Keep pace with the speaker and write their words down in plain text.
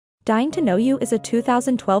Dying to Know You is a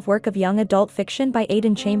 2012 work of young adult fiction by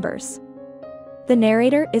Aidan Chambers. The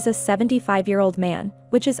narrator is a 75-year-old man,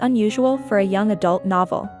 which is unusual for a young adult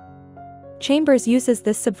novel. Chambers uses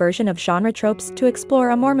this subversion of genre tropes to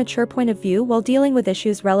explore a more mature point of view while dealing with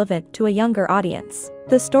issues relevant to a younger audience.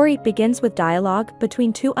 The story begins with dialogue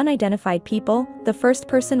between two unidentified people. The first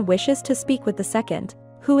person wishes to speak with the second,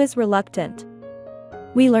 who is reluctant.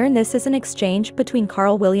 We learn this is an exchange between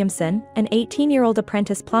Carl Williamson, an 18-year-old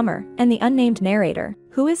apprentice plumber, and the unnamed narrator,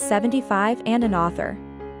 who is 75 and an author.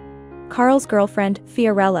 Carl's girlfriend,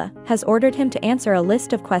 Fiorella, has ordered him to answer a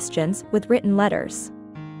list of questions with written letters.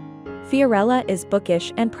 Fiorella is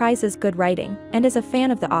bookish and prizes good writing, and is a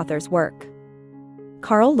fan of the author's work.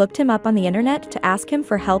 Carl looked him up on the internet to ask him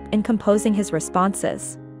for help in composing his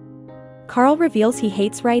responses. Carl reveals he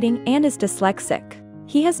hates writing and is dyslexic.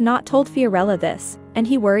 He has not told Fiorella this, and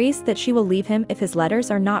he worries that she will leave him if his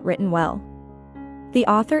letters are not written well. The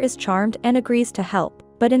author is charmed and agrees to help,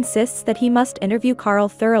 but insists that he must interview Carl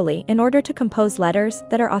thoroughly in order to compose letters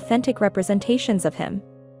that are authentic representations of him.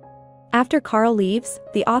 After Carl leaves,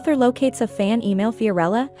 the author locates a fan email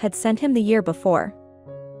Fiorella had sent him the year before.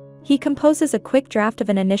 He composes a quick draft of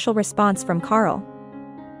an initial response from Carl.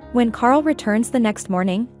 When Carl returns the next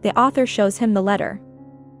morning, the author shows him the letter.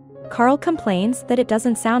 Carl complains that it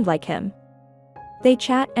doesn't sound like him. They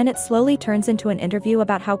chat and it slowly turns into an interview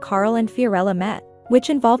about how Carl and Fiorella met, which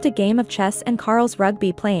involved a game of chess and Carl's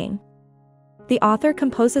rugby playing. The author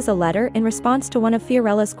composes a letter in response to one of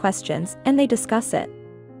Fiorella's questions, and they discuss it.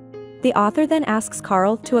 The author then asks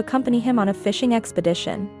Carl to accompany him on a fishing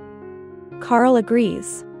expedition. Carl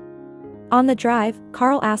agrees. On the drive,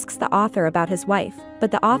 Carl asks the author about his wife,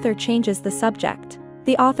 but the author changes the subject.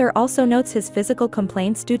 The author also notes his physical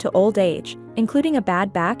complaints due to old age, including a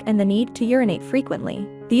bad back and the need to urinate frequently.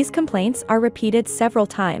 These complaints are repeated several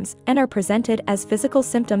times and are presented as physical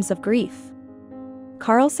symptoms of grief.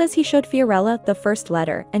 Carl says he showed Fiorella the first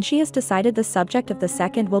letter and she has decided the subject of the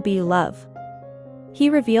second will be love. He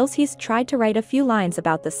reveals he's tried to write a few lines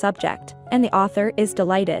about the subject, and the author is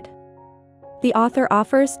delighted. The author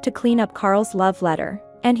offers to clean up Carl's love letter,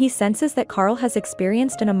 and he senses that Carl has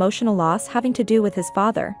experienced an emotional loss having to do with his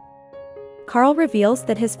father. Carl reveals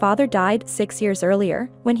that his father died 6 years earlier,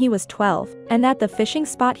 when he was 12, and that the fishing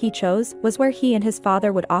spot he chose was where he and his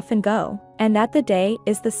father would often go, and that the day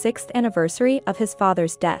is the 6th anniversary of his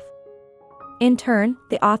father's death. In turn,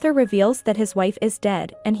 the author reveals that his wife is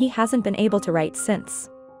dead and he hasn't been able to write since.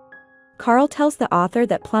 Carl tells the author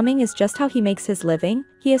that plumbing is just how he makes his living.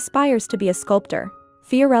 He aspires to be a sculptor.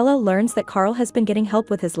 Fiorella learns that Carl has been getting help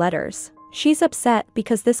with his letters. She's upset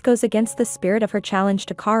because this goes against the spirit of her challenge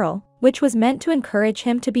to Carl, which was meant to encourage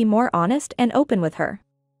him to be more honest and open with her.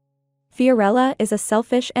 Fiorella is a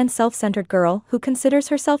selfish and self-centered girl who considers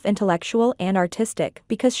herself intellectual and artistic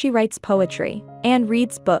because she writes poetry and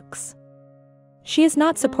reads books. She is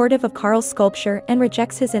not supportive of Carl's sculpture and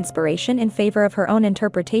rejects his inspiration in favor of her own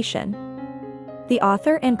interpretation. The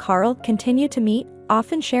author and Carl continue to meet,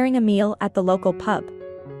 often sharing a meal at the local pub.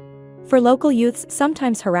 For local youths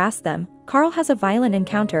sometimes harass them, Carl has a violent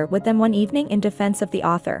encounter with them one evening in defense of the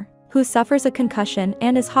author, who suffers a concussion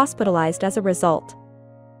and is hospitalized as a result.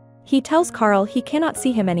 He tells Carl he cannot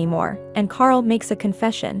see him anymore, and Carl makes a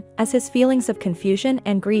confession, as his feelings of confusion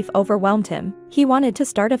and grief overwhelmed him. He wanted to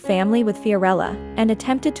start a family with Fiorella, and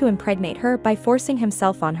attempted to impregnate her by forcing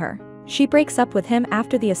himself on her. She breaks up with him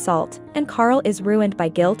after the assault, and Carl is ruined by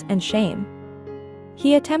guilt and shame.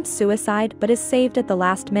 He attempts suicide but is saved at the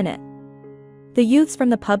last minute. The youths from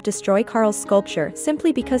the pub destroy Carl's sculpture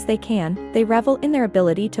simply because they can. They revel in their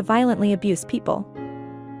ability to violently abuse people.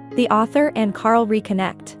 The author and Carl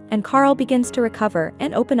reconnect, and Carl begins to recover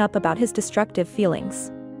and open up about his destructive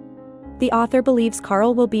feelings. The author believes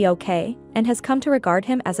Carl will be okay, and has come to regard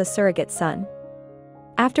him as a surrogate son.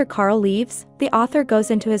 After Carl leaves, the author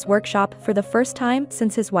goes into his workshop for the first time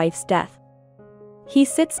since his wife's death. He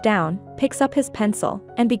sits down, picks up his pencil,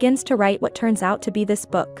 and begins to write what turns out to be this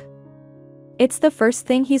book. It's the first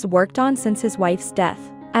thing he's worked on since his wife's death,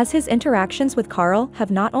 as his interactions with Carl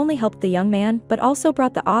have not only helped the young man but also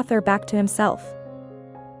brought the author back to himself.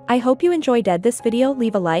 I hope you enjoyed this video.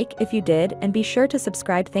 Leave a like if you did and be sure to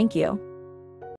subscribe. Thank you.